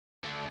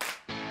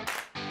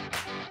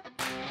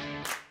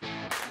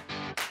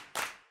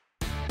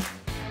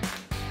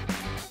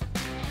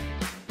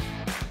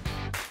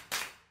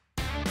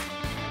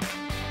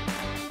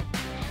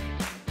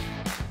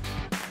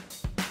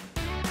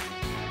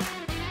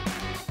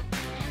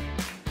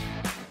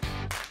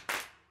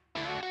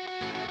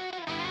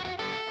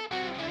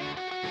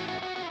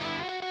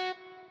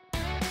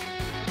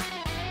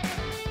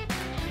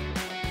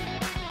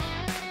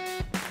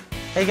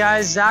Hey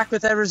guys, Zach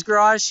with Evers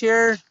Garage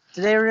here.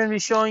 Today we're going to be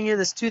showing you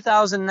this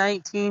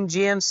 2019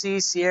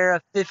 GMC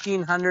Sierra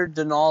 1500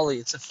 Denali.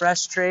 It's a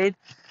fresh trade.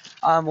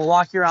 We'll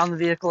walk you around the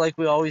vehicle like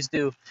we always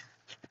do.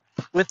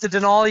 With the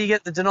Denali, you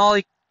get the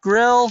Denali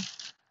grille,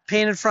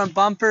 painted front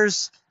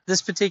bumpers.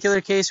 This particular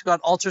case, we've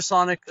got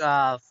ultrasonic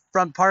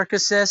front park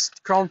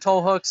assist, chrome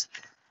tow hooks,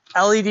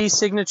 LED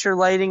signature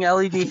lighting,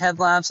 LED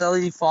headlamps,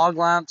 LED fog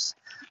lamps.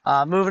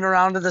 Moving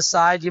around to the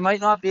side, you might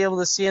not be able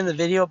to see in the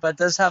video, but it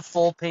does have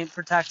full paint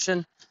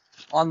protection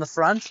on the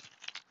front.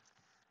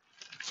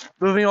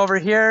 Moving over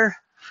here,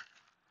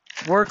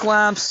 work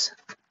lamps,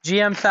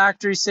 GM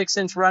factory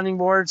 6-inch running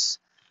boards,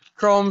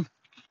 chrome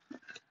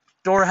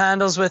door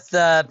handles with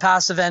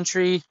passive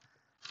entry,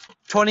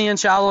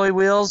 20-inch alloy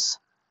wheels.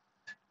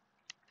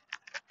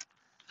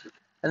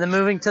 And then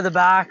moving to the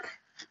back,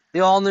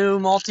 the all-new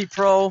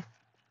multi-pro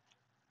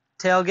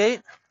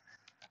tailgate.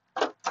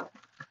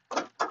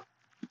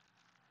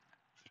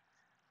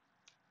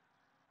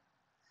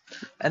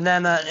 And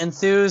then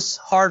Enthuse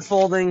hard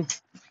folding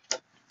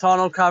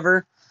tonneau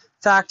cover,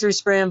 factory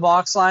spray and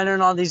box liner.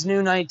 And on these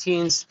new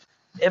 19s,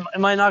 it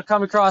might not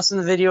come across in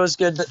the video as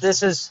good, but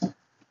this is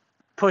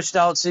pushed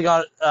out, so you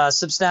got a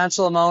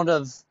substantial amount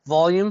of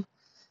volume.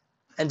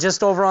 And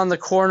just over on the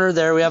corner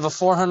there, we have a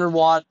 400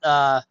 watt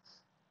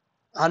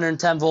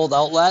 110 volt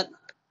outlet.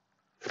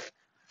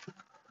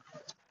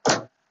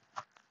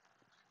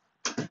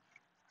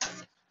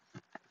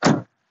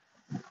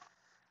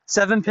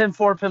 Seven-pin,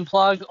 4-pin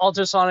plug,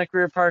 ultrasonic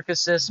rear park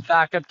assist,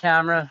 backup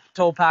camera,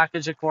 tow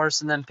package, of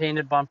course, and then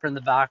painted bumper in the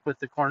back with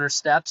the corner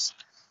steps.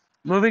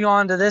 Moving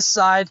on to this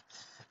side,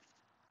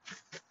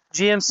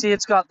 GMC,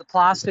 it's got the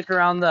plastic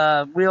around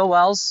the wheel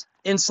wells,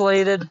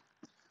 insulated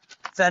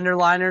fender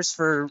liners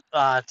for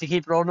to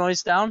keep road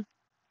noise down.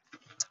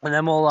 And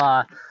then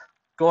we'll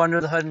go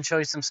under the hood and show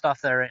you some stuff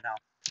there right now.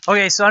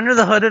 Okay, so under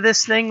the hood of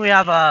this thing, we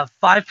have a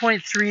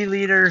 5.3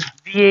 liter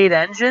V8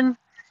 engine.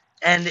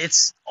 And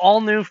it's all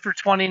new for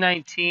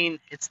 2019.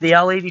 It's the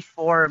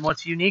L84, and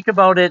what's unique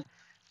about it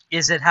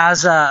is it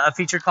has a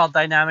feature called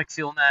dynamic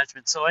fuel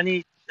management. So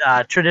any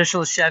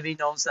traditional Chevy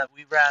knows that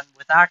we ran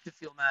with active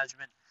fuel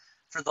management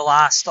for the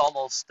last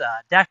almost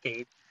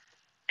decade.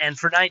 And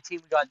for 19,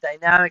 we got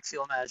dynamic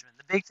fuel management.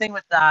 The big thing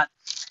with that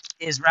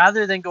is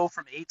rather than go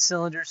from 8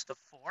 cylinders to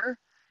 4,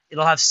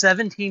 it'll have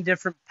 17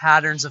 different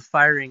patterns of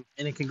firing,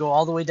 and it can go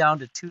all the way down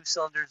to 2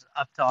 cylinders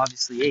up to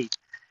obviously 8.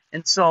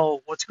 And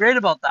so what's great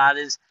about that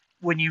is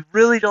when you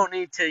really don't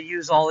need to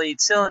use all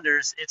 8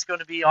 cylinders, it's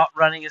going to be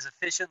running as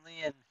efficiently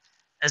and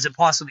as it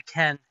possibly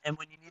can. And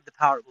when you need the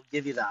power, it will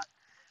give you that.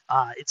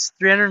 It's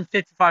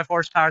 355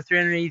 horsepower,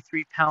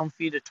 383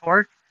 pound-feet of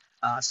torque.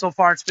 So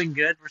far, it's been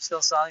good. We're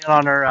still selling it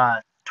on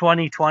our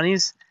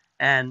 2020s,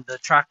 and the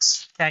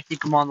trucks can't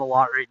keep them on the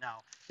lot right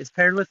now. It's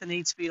paired with an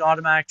 8-speed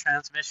automatic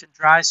transmission,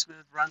 dry,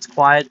 smooth, runs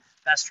quiet.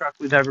 Best truck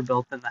we've ever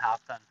built in the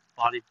half-ton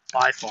body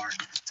by far.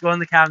 Let's go in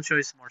the cab and show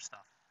you some more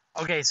stuff.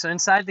 Okay, so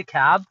inside the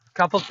cab, a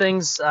couple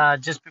things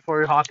just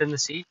before we hop in the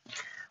seat.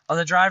 On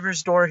the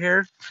driver's door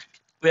here,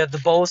 we have the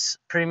Bose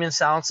premium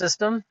sound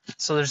system.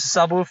 So there's a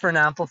subwoofer and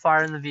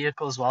amplifier in the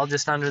vehicle as well,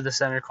 just under the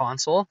center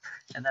console,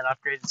 and then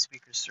upgraded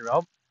speakers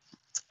throughout.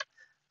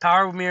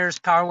 Power mirrors,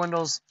 power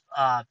windows,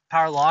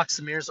 power locks.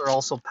 The mirrors are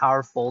also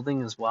power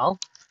folding as well.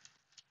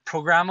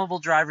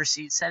 Programmable driver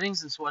seat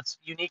settings. And so what's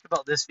unique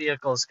about this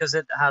vehicle is because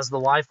it has the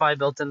Wi-Fi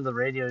built into the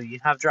radio, you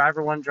have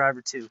driver 1,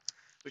 driver 2.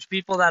 Which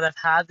people that have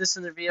had this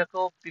in their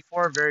vehicle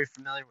before are very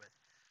familiar with.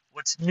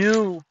 What's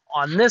new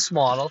on this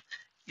model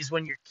is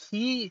when your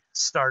key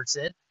starts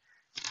it,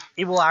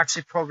 it will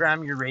actually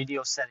program your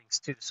radio settings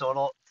too. So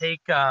it'll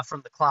take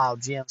from the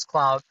cloud, GM's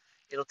cloud,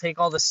 it'll take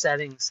all the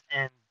settings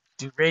and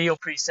do radio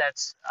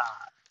presets,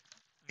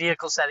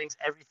 vehicle settings,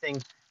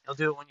 everything. It'll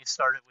do it when you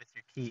start it with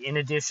your key, in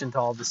addition to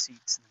all the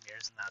seats and the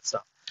mirrors and that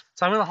stuff.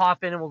 So I'm going to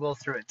hop in and we'll go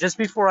through it. Just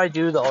before I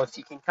do, though, if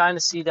you can kind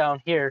of see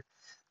down here,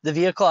 the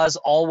vehicle has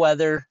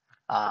all-weather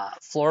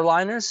floor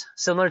liners,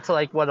 similar to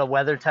like what a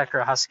WeatherTech or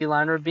a Husky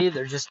liner would be.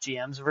 They're just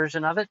GM's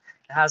version of it.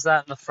 It has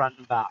that in the front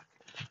and back.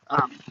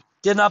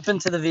 Getting up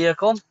into the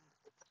vehicle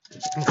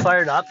and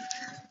fired up.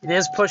 It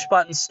is push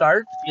button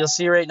start. You'll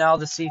see right now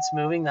the seat's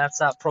moving. That's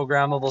that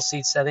programmable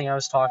seat setting I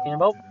was talking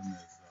about.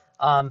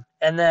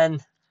 And then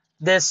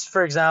this,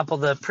 for example,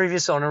 the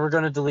previous owner, we're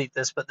going to delete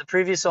this, but the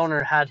previous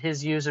owner had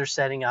his user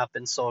setting up,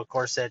 and so of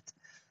course it,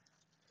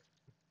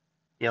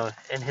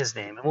 in his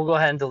name. And we'll go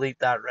ahead and delete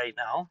that right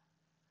now.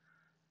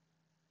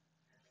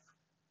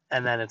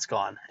 And then it's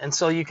gone. And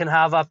so you can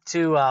have up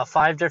to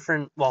 4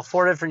 different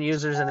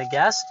users and a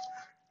guest.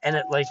 And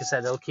it, like I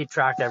said, it'll keep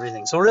track of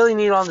everything. So really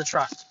neat on the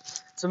truck.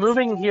 So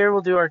moving here,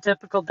 we'll do our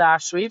typical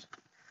dash sweep.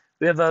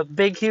 We have a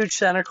big, huge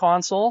center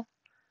console,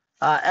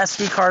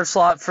 SD card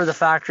slot for the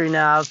factory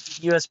nav,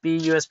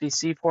 USB,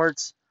 USB-C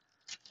ports,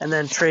 and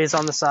then trays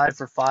on the side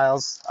for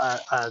files,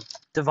 a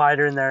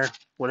divider in there,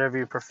 whatever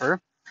you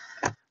prefer.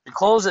 We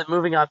close it.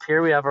 Moving up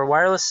here, we have our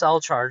wireless cell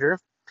charger.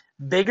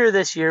 Bigger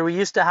this year. We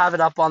used to have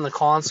it up on the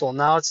console.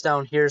 Now it's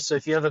down here. So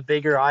if you have a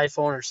bigger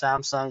iPhone or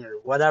Samsung or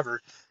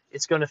whatever,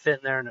 it's going to fit in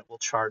there and it will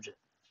charge it.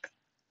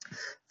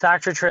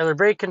 Factory trailer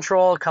brake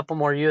control, a couple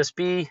more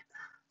USB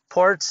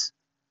ports,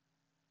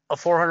 a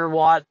 400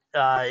 watt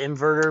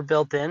inverter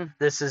built in.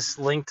 This is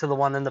linked to the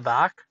one in the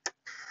back.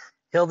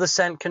 Hill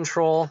descent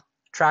control,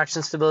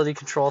 traction stability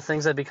control,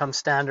 things that become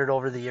standard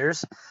over the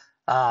years.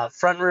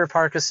 Front and rear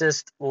park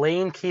assist,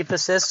 lane keep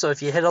assist. So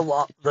if you hit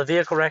the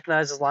vehicle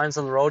recognizes lines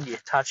on the road, you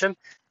touch them,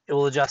 it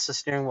will adjust the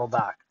steering wheel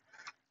back.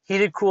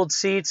 Heated cooled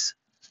seats,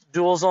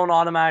 dual zone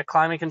automatic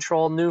climate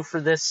control. New for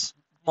this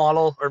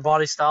model or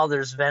body style,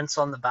 there's vents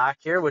on the back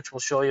here, which we'll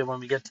show you when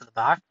we get to the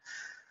back.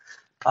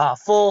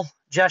 Full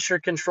gesture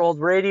controlled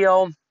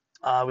radio.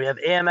 We have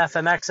AM,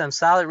 FM, XM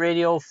satellite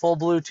radio, full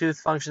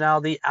Bluetooth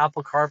functionality,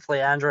 Apple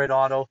CarPlay, Android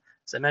Auto.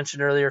 As I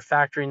mentioned earlier,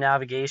 factory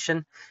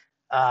navigation.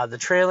 The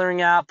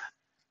trailering app,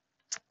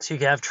 so you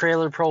can have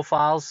trailer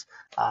profiles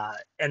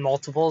and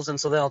multiples, and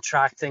so they'll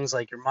track things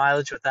like your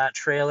mileage with that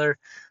trailer,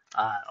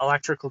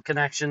 electrical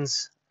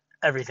connections,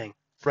 everything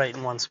right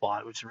in one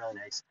spot, which is really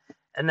nice.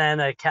 And then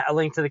a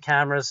link to the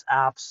cameras,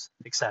 apps,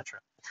 etc.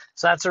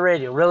 So that's a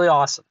radio, really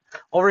awesome.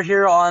 Over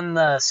here on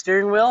the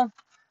steering wheel,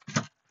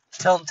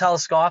 tilt and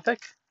telescopic.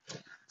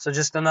 So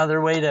just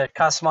another way to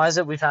customize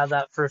it. We've had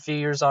that for a few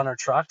years on our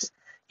trucks.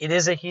 It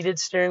is a heated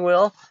steering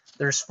wheel.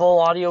 There's full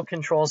audio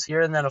controls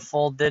here and then a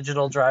full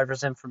digital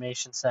driver's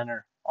information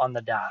center on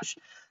the dash.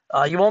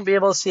 You won't be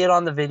able to see it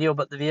on the video,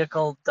 but the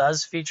vehicle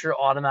does feature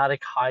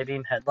automatic high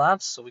beam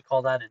headlamps. So we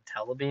call that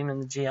IntelliBeam in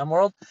the GM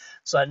world.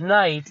 So at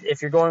night,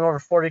 if you're going over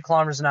 40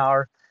 kilometers an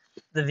hour,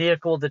 the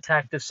vehicle will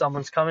detect if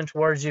someone's coming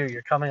towards you or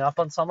you're coming up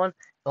on someone.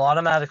 It'll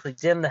automatically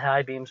dim the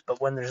high beams,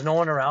 but when there's no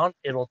one around,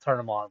 it'll turn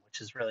them on,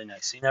 which is really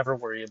nice. So you never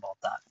worry about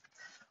that.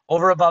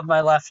 Over above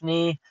my left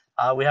knee,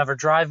 we have our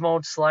drive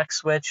mode select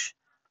switch,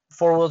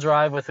 four-wheel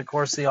drive with, of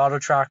course, the auto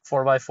track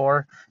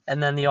 4x4,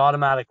 and then the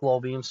automatic low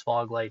beams,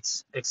 fog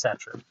lights,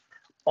 etc.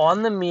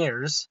 On the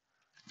mirrors,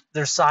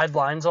 there's side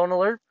blind zone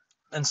alert.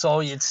 And so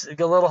it's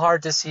a little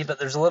hard to see, but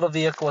there's a little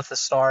vehicle with a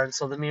star, and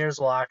so the mirrors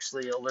will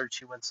actually alert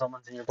you when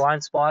someone's in your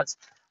blind spots.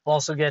 We'll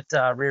also get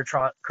rear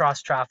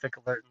cross traffic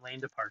alert and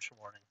lane departure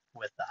warning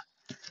with that.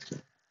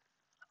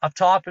 Up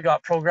top, we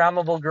got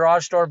programmable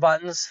garage door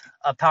buttons,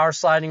 a power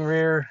sliding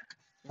rear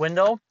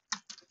window,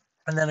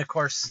 and then, of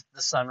course,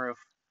 the sunroof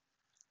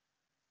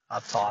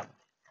up top,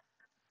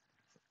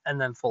 and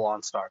then full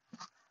on start.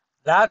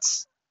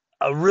 That's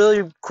a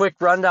really quick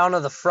rundown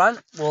of the front.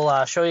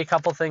 We'll show you a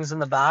couple things in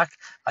the back.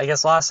 I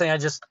guess last thing I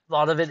just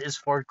thought of it is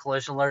Ford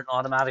collision alert and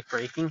automatic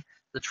braking.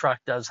 The truck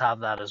does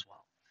have that as well.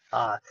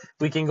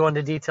 We can go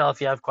into detail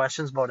if you have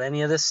questions about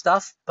any of this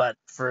stuff, but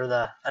for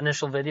the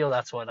initial video,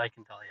 that's what I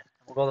can tell you.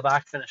 We'll go to the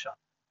back, finish up.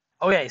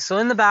 Okay, so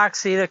in the back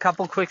seat, a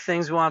couple quick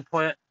things we want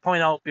to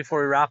point out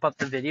before we wrap up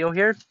the video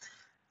here.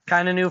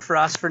 Kind of new for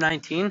us for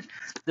 19.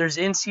 There's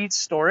in-seat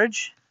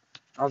storage.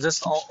 I'll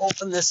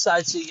open this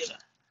side so you get a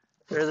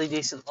really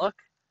decent look.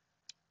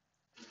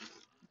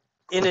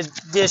 In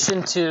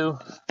addition to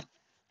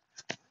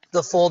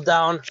the fold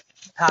down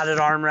padded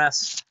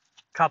armrest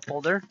cup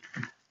holder.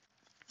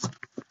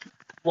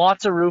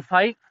 Lots of roof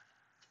height.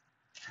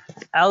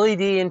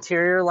 LED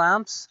interior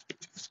lamps.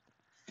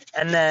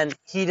 And then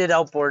heated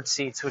outboard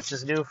seats, which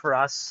is new for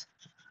us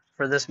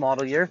for this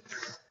model year.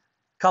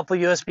 Couple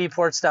USB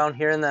ports down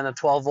here and then a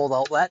 12-volt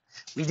outlet.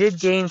 We did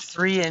gain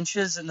 3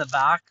 inches in the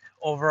back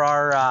over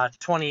our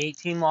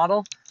 2018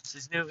 model. So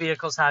these new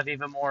vehicles have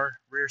even more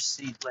rear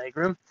seat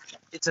legroom.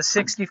 It's a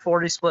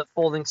 60-40 split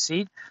folding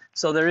seat.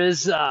 So there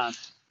is,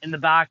 in the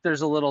back, there's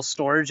a little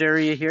storage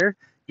area here.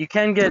 You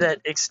can get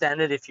it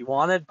extended if you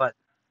wanted, but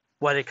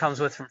what it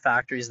comes with from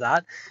factory is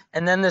that.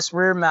 And then this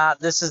rear mat,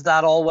 this is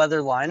that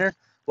all-weather liner.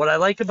 What I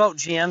like about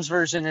GM's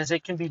version is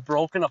it can be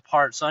broken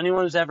apart. So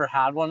anyone who's ever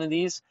had one of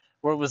these,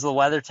 where it was the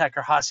WeatherTech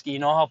or Husky, you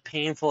know how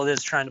painful it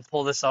is trying to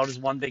pull this out as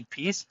one big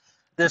piece.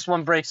 This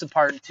one breaks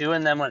apart in 2,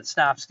 and then when it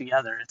snaps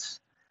together,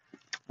 it's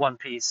one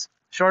piece.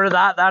 Short of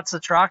that, that's the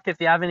truck. If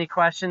you have any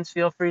questions,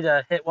 feel free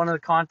to hit one of the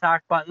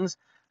contact buttons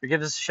or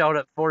give us a shout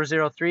at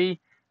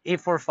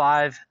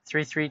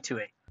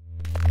 403-845-3328.